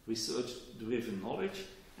research-driven knowledge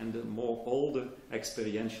and the more older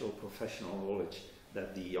experiential professional knowledge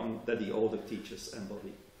that the older teachers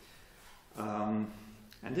embody.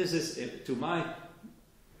 And this is, to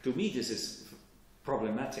me, this is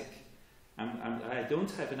problematic. And I don't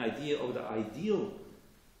have an idea of the ideal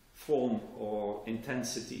form or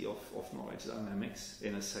intensity of knowledge dynamics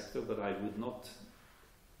in a sector, but I would not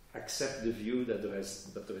accept the view that there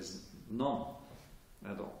is none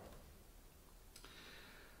at all.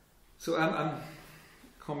 So I'm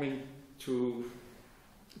coming to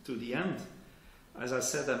the end. As I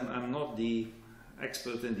said, I'm not the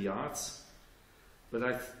expert in the arts, but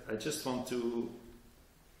I just want to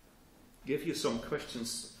give you some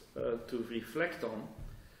questions to reflect on.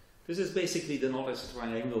 This is basically the knowledge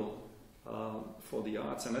triangle for the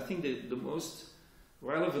arts, and I think the most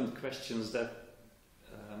relevant questions that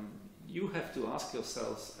you have to ask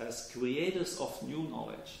yourselves as creators of new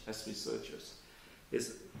knowledge, as researchers,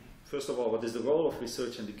 is, first of all, what is the role of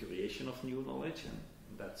research in the creation of new knowledge? And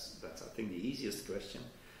that's I think, the easiest question.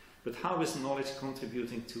 But how is knowledge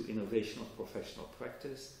contributing to innovation of professional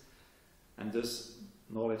practice? And does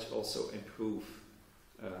knowledge also improve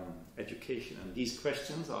education? And these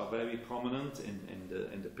questions are very prominent in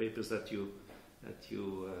the papers that you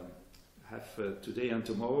have today and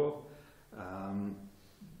tomorrow.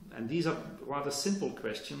 And these are rather simple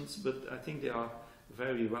questions, but I think they are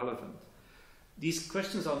very relevant. These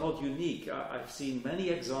questions are not unique. I've seen many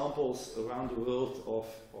examples around the world of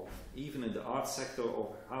even in the arts sector,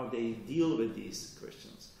 of how they deal with these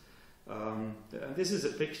questions. And this is a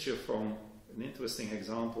picture from an interesting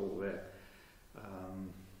example where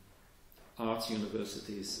arts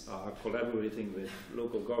universities are collaborating with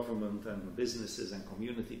local government and businesses and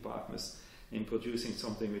community partners in producing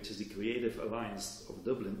something which is the Creative Alliance of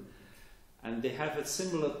Dublin. And they have a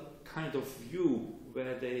similar kind of view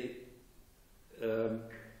where they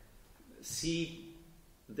see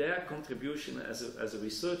their contribution as a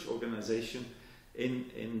research organization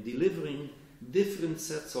in delivering different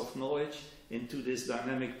sets of knowledge into this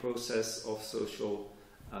dynamic process of social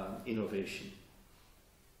innovation.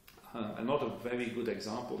 Another very good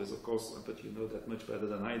example is, of course, but you know that much better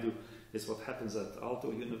than I do, is what happens at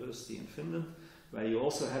Aalto University in Finland, where you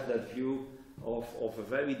also have that view of a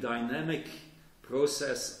very dynamic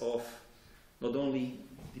process of not only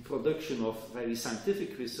the production of very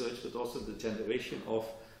scientific research, but also the generation of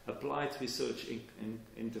applied research in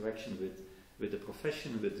interaction with the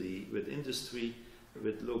profession, with industry,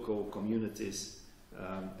 with local communities,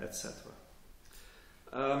 etc.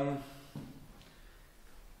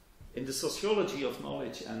 In the sociology of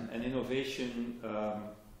knowledge and innovation,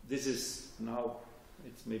 this is now,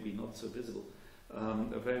 it's maybe not so visible,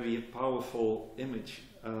 a very powerful image.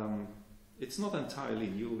 It's not entirely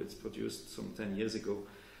new, it's produced some 10 years ago.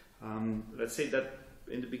 Let's say that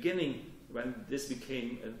in the beginning, when this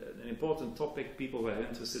became an important topic, people were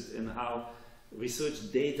interested in how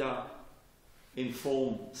research data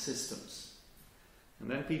inform systems. And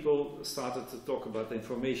then people started to talk about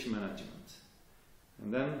information management.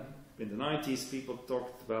 And then in the 90s, people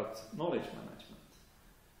talked about knowledge management.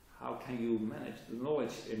 How can you manage the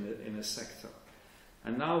knowledge in a sector?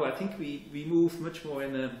 And now I think we move much more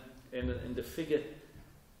in the figure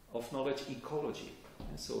of knowledge ecology.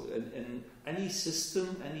 And so in any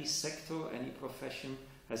system, any sector, any profession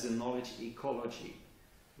has a knowledge ecology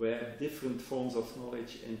where different forms of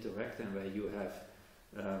knowledge interact and where you have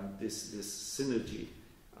this synergy.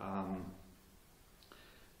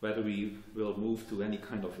 Whether we will move to any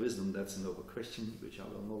kind of wisdom, that's another question which I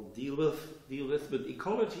will not deal with. But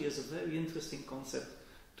ecology is a very interesting concept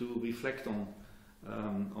to reflect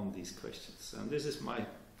on these questions. And this is my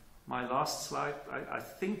last slide. I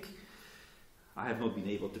think I have not been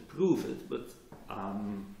able to prove it, but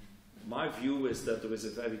my view is that there is a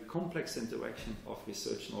very complex interaction of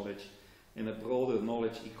research knowledge in a broader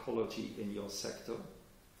knowledge ecology in your sector,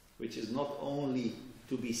 which is not only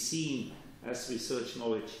to be seen as research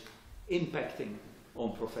knowledge impacting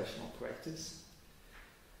on professional practice,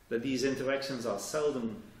 that these interactions are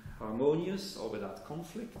seldom harmonious or without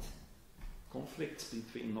conflict. Conflicts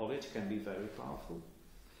between knowledge can be very powerful.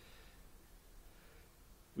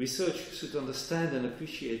 Research should understand and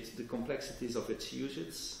appreciate the complexities of its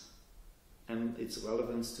usage and its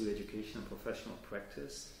relevance to education and professional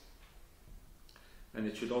practice. And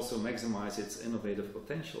it should also maximize its innovative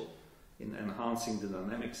potential in enhancing the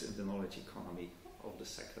dynamics in the knowledge economy of the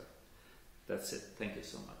sector. That's it. Thank you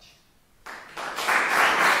so much.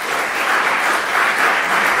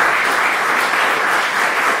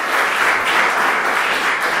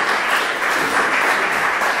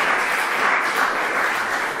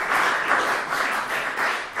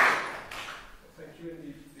 Thank you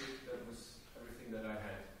indeed. That was everything that I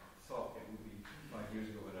had thought it would be 5 years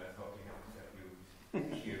ago, when I thought we had to get you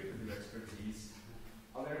here with your expertise.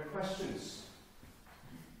 Are there questions?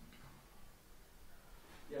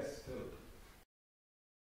 Yes, Philip.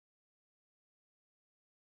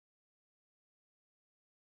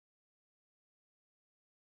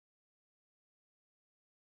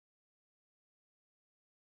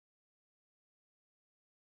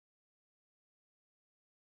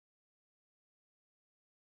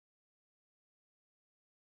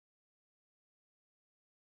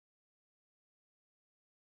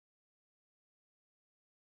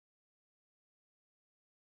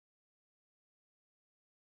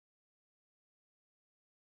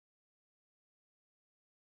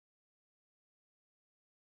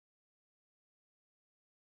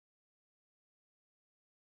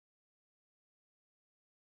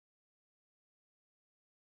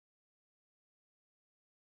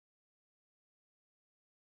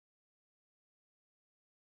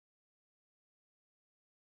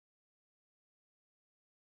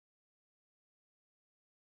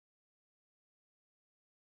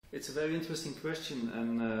 It's a very interesting question,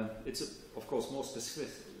 and it's of course more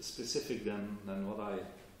specific than what I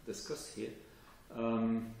discussed here.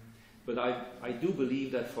 But I do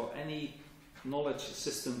believe that for any knowledge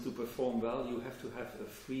system to perform well, you have to have a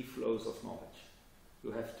free flows of knowledge.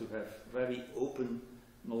 You have to have very open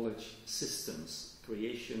knowledge systems,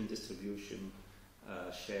 creation, distribution,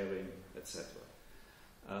 sharing, etc.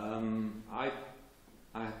 I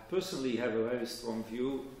personally have a very strong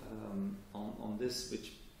view on this,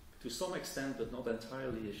 which to some extent, but not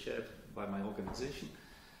entirely, is shared by my organization.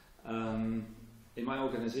 In my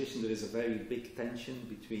organization, there is a very big tension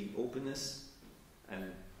between openness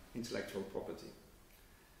and intellectual property.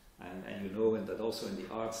 And you know, and that also in the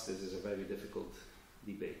arts, this is a very difficult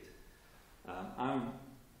debate. I'm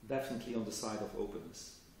definitely on the side of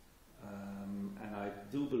openness. And I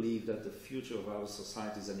do believe that the future of our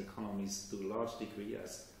societies and economies, to a large degree,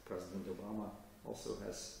 as President Obama also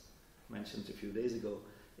has mentioned a few days ago,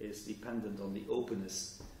 is dependent on the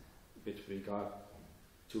openness with regard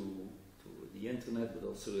to the internet, but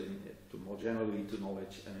also to more generally to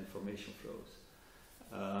knowledge and information flows.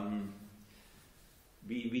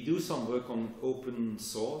 We do some work on open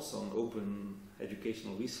source, on open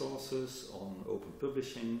educational resources, on open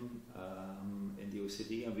publishing in the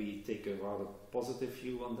OECD, and we take a rather positive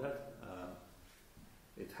view on that.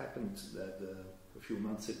 It happened that a few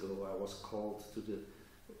months ago I was called to the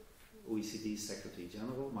OECD Secretary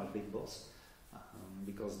General, my big boss,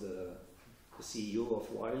 because the the CEO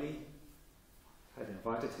of Wiley, had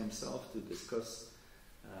invited himself to discuss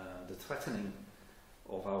the threatening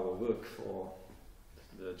of our work for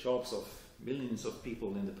the jobs of millions of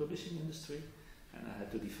people in the publishing industry, and I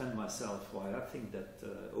had to defend myself why I think that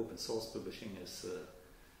open source publishing is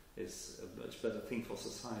a much better thing for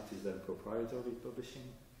society than proprietary publishing.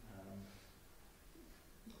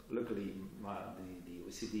 Luckily, the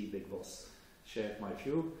OECD big boss shared my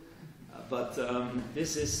view, but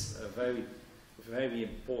this is a very, very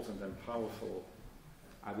important and powerful,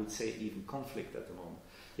 I would say, even conflict at the moment.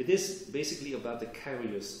 It is basically about the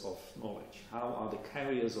carriers of knowledge. How are the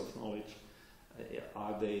carriers of knowledge?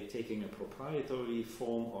 Are they taking a proprietary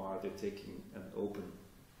form, or are they taking an open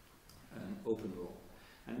role?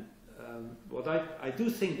 And what I do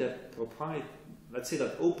think that let's say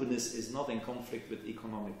that openness is not in conflict with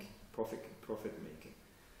economic profit making.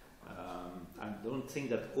 I don't think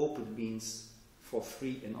that open means for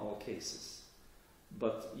free in all cases,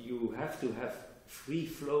 but you have to have free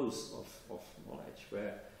flows of knowledge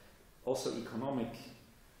where also economic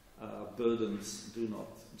burdens do not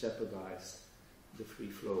jeopardize the free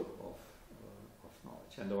flow of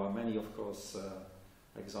knowledge. And there are many, of course,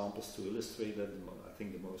 examples to illustrate that. I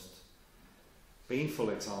think the most painful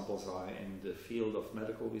examples are in the field of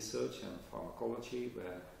medical research and pharmacology,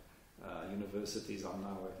 where universities are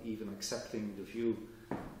now even accepting the view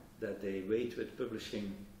that they wait with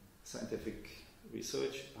publishing scientific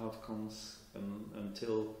research outcomes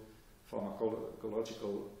until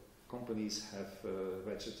pharmacological companies have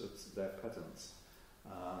registered their patents,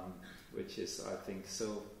 which is, I think,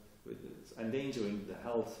 so endangering the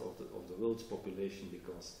health of the world's population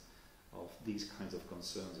because of these kinds of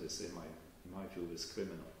concerns. Is in my view is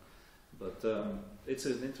criminal. But it's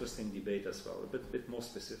an interesting debate as well, a bit more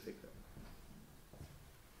specific.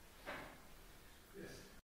 Yes.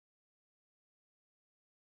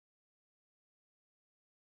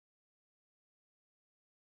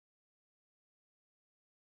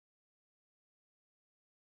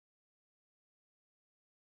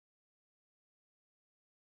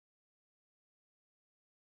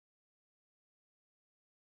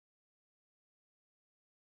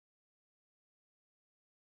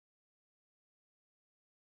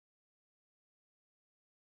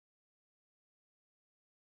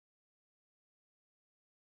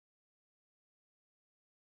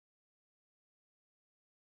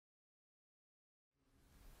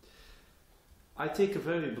 I take a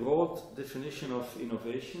very broad definition of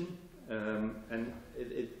innovation, and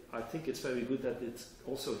I think it's very good that it's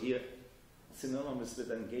also here synonymous with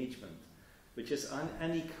engagement, which is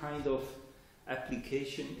any kind of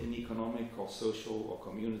application in economic or social or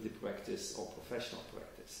community practice or professional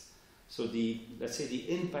practice. So let's say the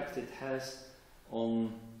impact it has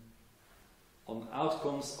on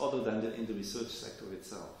outcomes other than in the research sector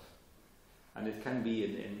itself. And it can be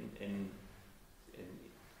in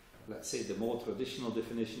let's say the more traditional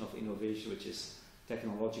definition of innovation, which is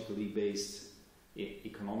technologically based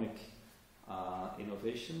economic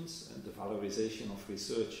innovations and the valorization of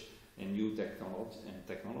research in new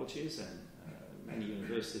technologies, and many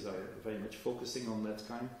universities are very much focusing on that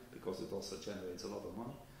kind because it also generates a lot of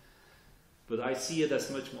money. But I see it as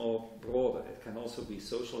much more broader. It can also be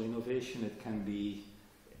social innovation, it can be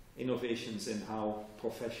innovations in how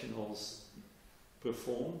professionals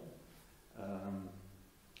perform.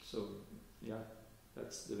 So, yeah,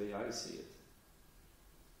 that's the way I see it.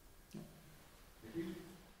 Yeah. Thank you.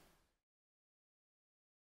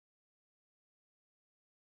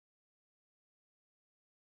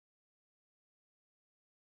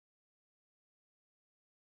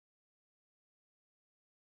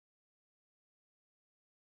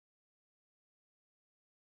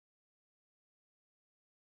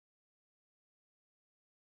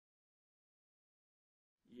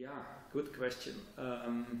 Yeah, good question.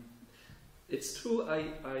 It's true,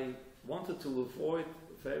 I wanted to avoid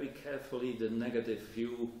very carefully the negative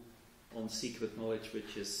view on secret knowledge,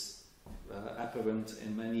 which is apparent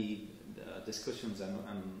in many discussions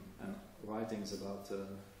and writings about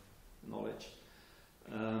knowledge.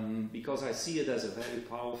 Because I see it as a very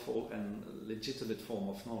powerful and legitimate form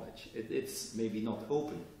of knowledge. It's maybe not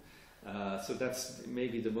open. So that's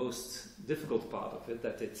maybe the most difficult part of it,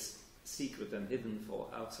 that it's secret and hidden for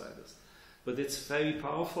outsiders. But it's very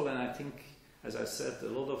powerful, and I think, as I said, a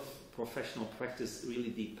lot of professional practice really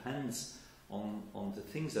depends on the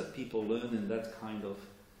things that people learn in that kind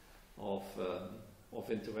of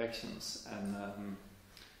interactions. And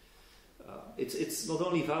it's not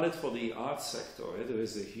only valid for the arts sector. There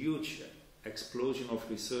is a huge explosion of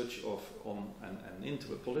research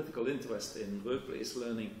and political interest in workplace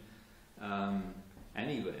learning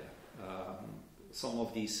anywhere. some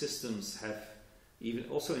of these systems have, even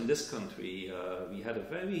also in this country, we had a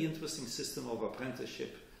very interesting system of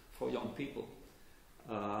apprenticeship for young people,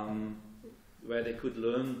 where they could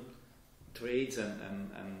learn trades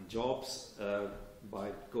and jobs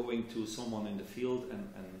by going to someone in the field and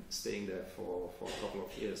staying there for a couple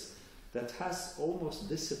of years. That has almost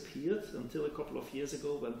disappeared until a couple of years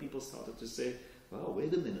ago, when people started to say, well,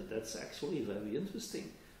 wait a minute, that's actually very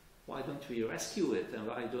interesting. Why don't we rescue it, and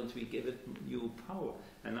why don't we give it new power?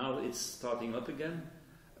 And now it's starting up again.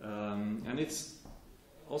 And it's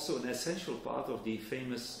also an essential part of the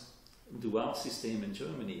famous dual system in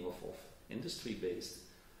Germany of industry-based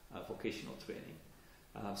vocational training.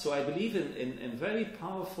 So I believe in very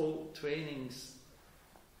powerful trainings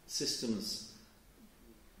systems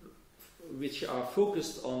which are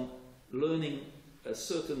focused on learning a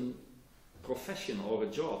certain profession or a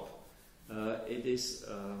job. It is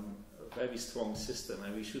a very strong system,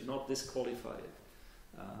 and we should not disqualify it.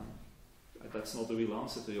 That's not the real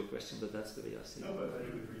answer to your question, but that's the way I see it. No, but I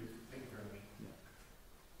do agree. Thank you very much. Yeah.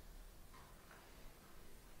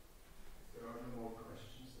 There are no more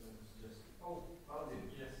questions. Then it's just Aldin.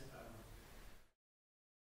 Yes.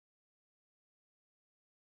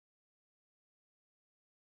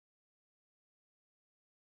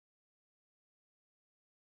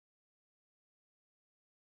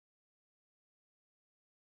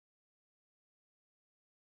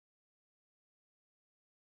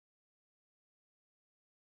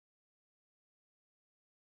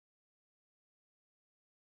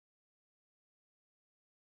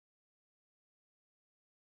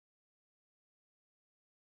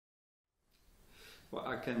 Well,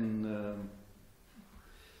 I can.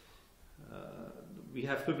 We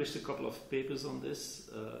have published a couple of papers on this,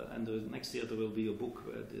 and next year there will be a book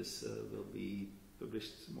where this will be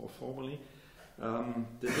published more formally. The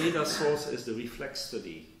data source is the REFLEX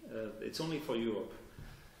study. It's only for Europe.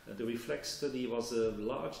 The REFLEX study was a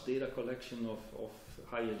large data collection of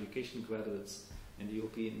higher education graduates in the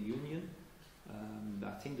European Union.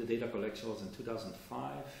 I think the data collection was in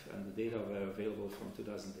 2005, and the data were available from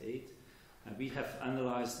 2008. And we have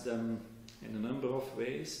analyzed them in a number of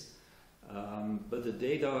ways, but the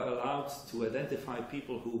data allowed to identify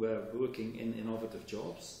people who were working in innovative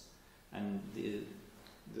jobs. And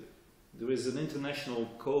there is an international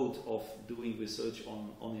code of doing research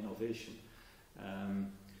on innovation,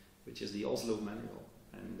 which is the Oslo manual.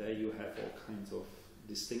 And there you have all kinds of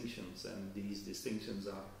distinctions, and these distinctions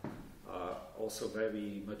are also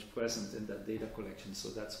very much present in that data collection. So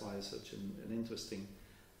that's why it's such an interesting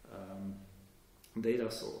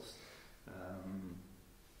data source.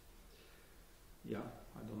 Yeah,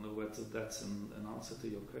 I don't know whether that's an answer to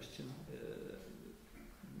your question.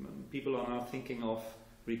 People are now thinking of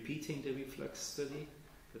repeating the REFLEX study,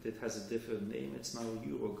 but it has a different name. It's now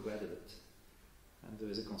Eurograduate. And there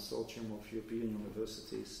is a consortium of European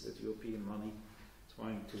universities with European money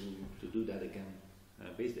trying to do that again.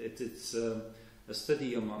 It's a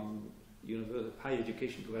study among higher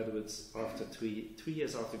education graduates after 3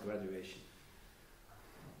 years after graduation.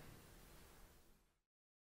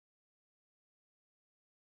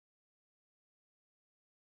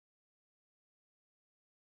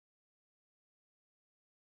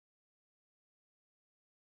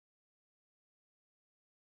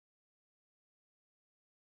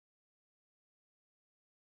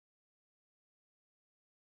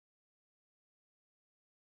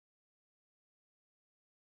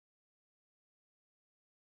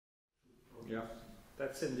 Yeah,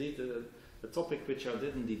 that's indeed a topic which I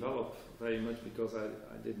didn't develop very much because I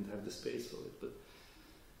didn't have the space for it. But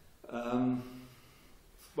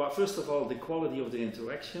well, first of all, the quality of the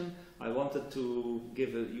interaction. I wanted to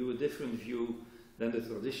give you a different view than the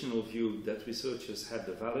traditional view that researchers have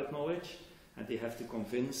the valid knowledge and they have to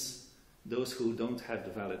convince those who don't have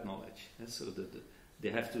the valid knowledge. And so they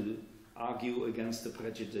have to argue against the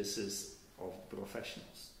prejudices of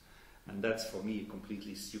professionals. And that's, for me, a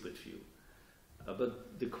completely stupid view.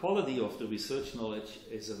 But the quality of the research knowledge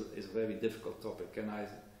is a very difficult topic, and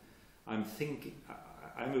I'm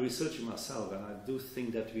a researcher myself, and I do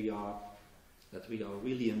think that we are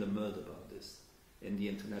really in the mud about this in the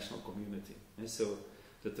international community. And so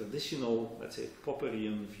the traditional, let's say,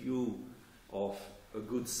 Popperian view of a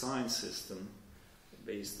good science system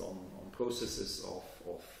based on processes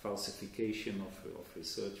of falsification of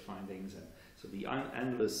research findings, and so the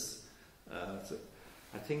endless.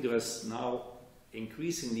 I think there is now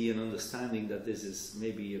increasingly an understanding that this is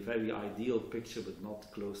maybe a very ideal picture, but not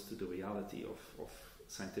close to the reality of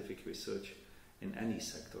scientific research in any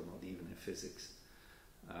sector, not even in physics.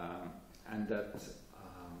 And that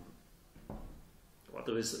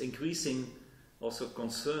there is increasing also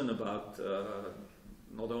concern about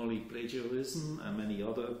not only plagiarism and many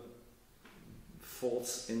other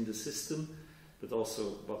faults in the system, but also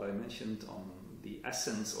what I mentioned on the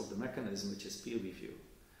essence of the mechanism, which is peer review.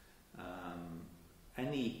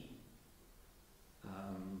 Any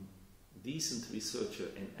decent researcher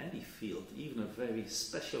in any field, even a very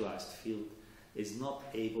specialized field, is not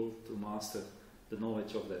able to master the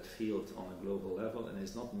knowledge of that field on a global level and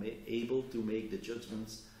is not able to make the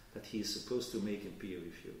judgments that he is supposed to make in peer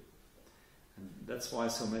review. And that's why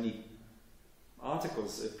so many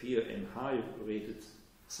articles appear in high-rated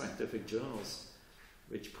scientific journals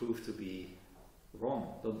which prove to be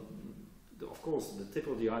wrong. Of course, the tip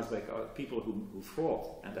of the iceberg are people who fraud,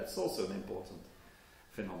 and that's also an important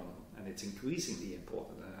phenomenon, and it's increasingly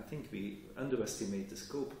important. And I think we underestimate the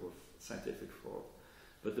scope of scientific fraud.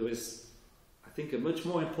 But there is, I think, a much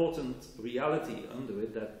more important reality under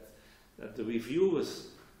it, that the reviewers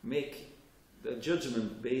make the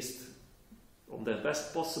judgment based on their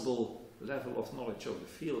best possible level of knowledge of the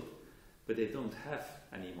field, but they don't have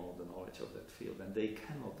any more the knowledge of that field, and they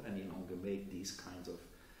cannot any longer make these kinds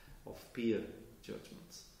of peer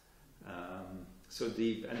judgments.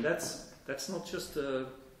 And that's not just an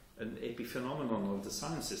epiphenomenon of the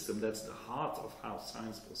science system, that's the heart of how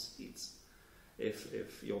science proceeds.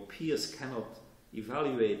 If your peers cannot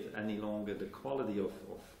evaluate any longer the quality of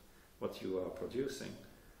what you are producing,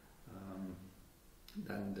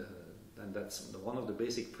 then that's one of the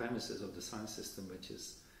basic premises of the science system, which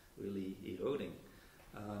is really eroding.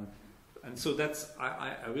 And so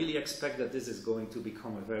I really expect that this is going to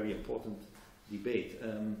become a very important debate.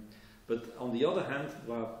 But on the other hand,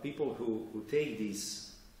 there are people who take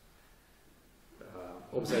these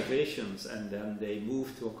observations and then they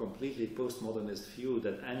move to a completely postmodernist view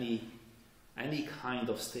that any kind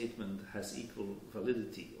of statement has equal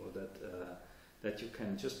validity, or that you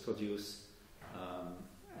can just produce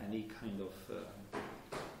any kind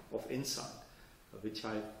of insight, which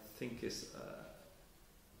I think is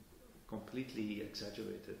completely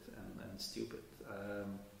exaggerated and stupid.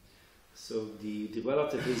 So the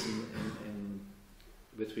relativism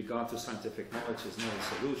with regard to scientific knowledge is not a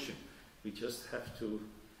solution. We just have to,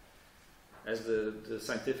 as the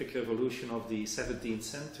scientific revolution of the 17th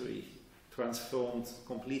century transformed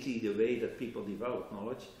completely the way that people develop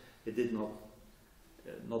knowledge, it did not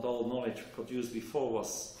all knowledge produced before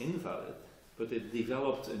was invalid, but it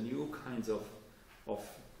developed a new kind of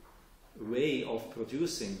way of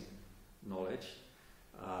producing knowledge,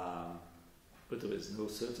 but there is no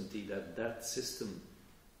certainty that that system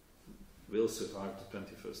will survive the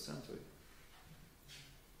 21st century.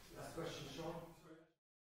 Last question, Sean.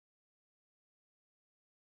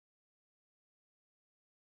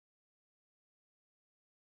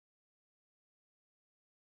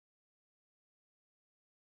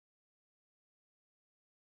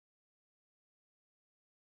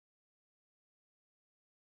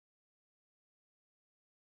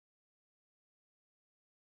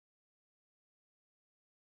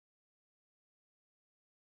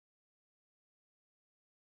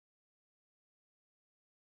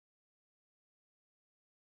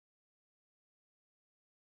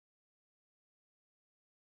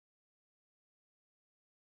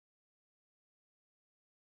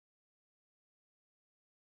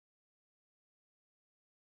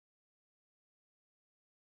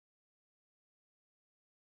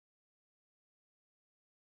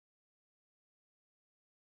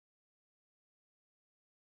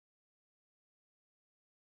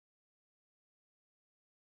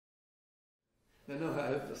 No,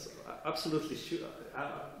 I'm absolutely sure.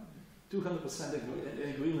 200% in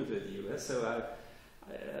agreement with you. So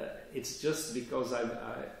it's just because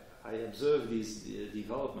I observe these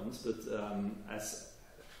developments, but as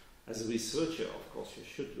a researcher, of course, you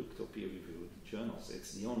should look to peer-reviewed journals.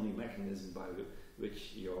 It's the only mechanism by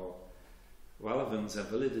which your relevance and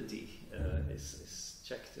validity is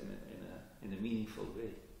checked in a meaningful way.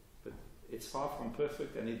 But it's far from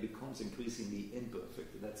perfect, and it becomes increasingly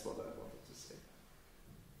imperfect. That's what I wanted to say.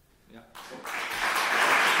 Yeah.